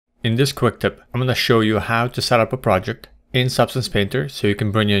In this quick tip, I'm going to show you how to set up a project in Substance Painter so you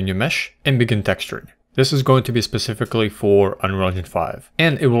can bring in your mesh and begin texturing. This is going to be specifically for Unreal Engine 5,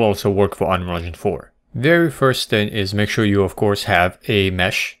 and it will also work for Unreal Engine 4. Very first thing is make sure you of course have a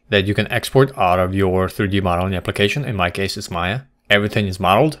mesh that you can export out of your 3D modeling application. In my case, it's Maya. Everything is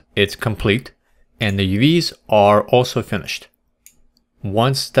modeled, it's complete, and the UVs are also finished.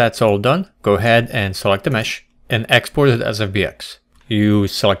 Once that's all done, go ahead and select the mesh and export it as FBX. You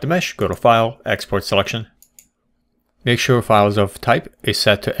select the mesh, go to File, Export Selection. Make sure files of type is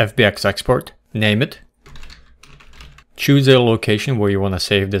set to FBX export. Name it. Choose a location where you want to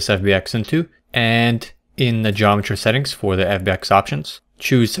save this FBX into, and in the geometry settings for the FBX options,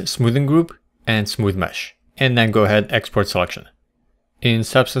 choose Smoothing Group and Smooth Mesh, and then go ahead Export Selection. In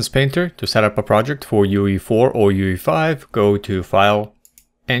Substance Painter, to set up a project for UE4 or UE5, go to File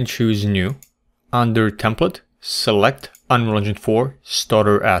and choose New. Under Template, select Unreal Engine 4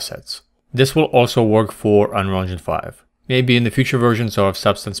 Starter Assets. This will also work for Unreal Engine 5. Maybe in the future versions of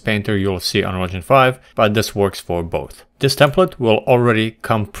Substance Painter you'll see Unreal Engine 5, but this works for both. This template will already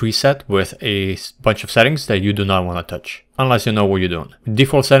come preset with a bunch of settings that you do not want to touch, unless you know what you're doing.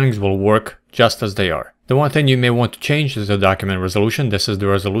 Default settings will work just as they are. The one thing you may want to change is the document resolution. This is the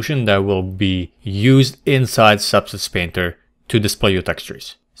resolution that will be used inside Substance Painter to display your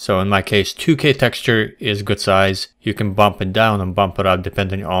textures. So in my case, 2K texture is good size. You can bump it down and bump it up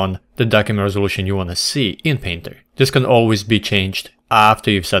depending on the document resolution you want to see in Painter. This can always be changed after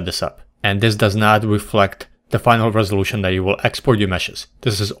you've set this up. And this does not reflect the final resolution that you will export your meshes.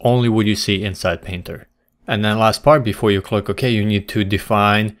 This is only what you see inside Painter. And then last part, before you click OK, you need to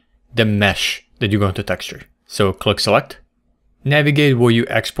define the mesh that you're going to texture. So click Select, navigate where you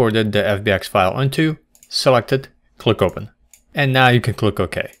exported the FBX file onto, select it, click Open. And now you can click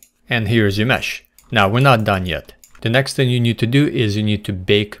OK. And here's your mesh. Now we're not done yet. The next thing you need to do is you need to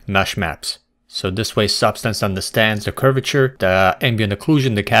bake mesh maps. So this way Substance understands the curvature, the ambient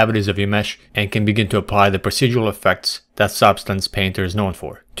occlusion, the cavities of your mesh, and can begin to apply the procedural effects that Substance Painter is known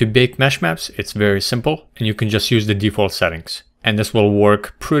for. To bake mesh maps, it's very simple, and you can just use the default settings. And this will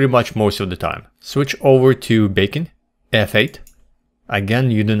work pretty much most of the time. Switch over to baking, F8.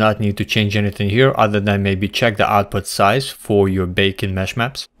 Again, you do not need to change anything here other than maybe check the output size for your baking mesh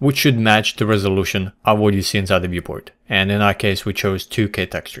maps, which should match the resolution of what you see inside the viewport. And in our case, we chose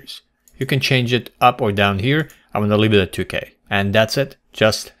 2K textures. You can change it up or down here. I'm going to leave it at 2K. And that's it.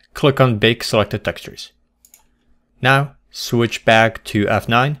 Just click on Bake Selected Textures. Now, switch back to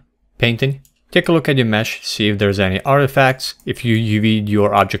F9, Painting. Take a look at your mesh, see if there's any artifacts. If you UV'd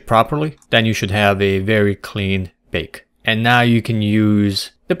your object properly, then you should have a very clean bake. And now you can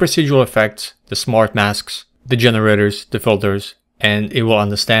use the procedural effects, the smart masks, the generators, the filters, and it will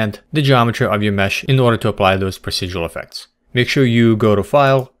understand the geometry of your mesh in order to apply those procedural effects. Make sure you go to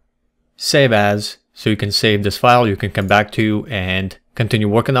File, Save As, so you can save this file, you can come back to and continue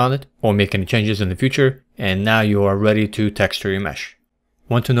working on it or make any changes in the future. And now you are ready to texture your mesh.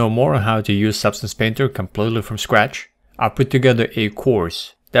 Want to know more on how to use Substance Painter completely from scratch? I put together a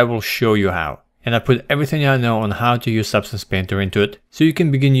course that will show you how. And I put everything I know on how to use Substance Painter into it, so you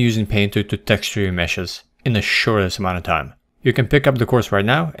can begin using Painter to texture your meshes in the shortest amount of time. You can pick up the course right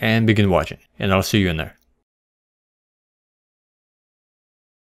now and begin watching, and I'll see you in there.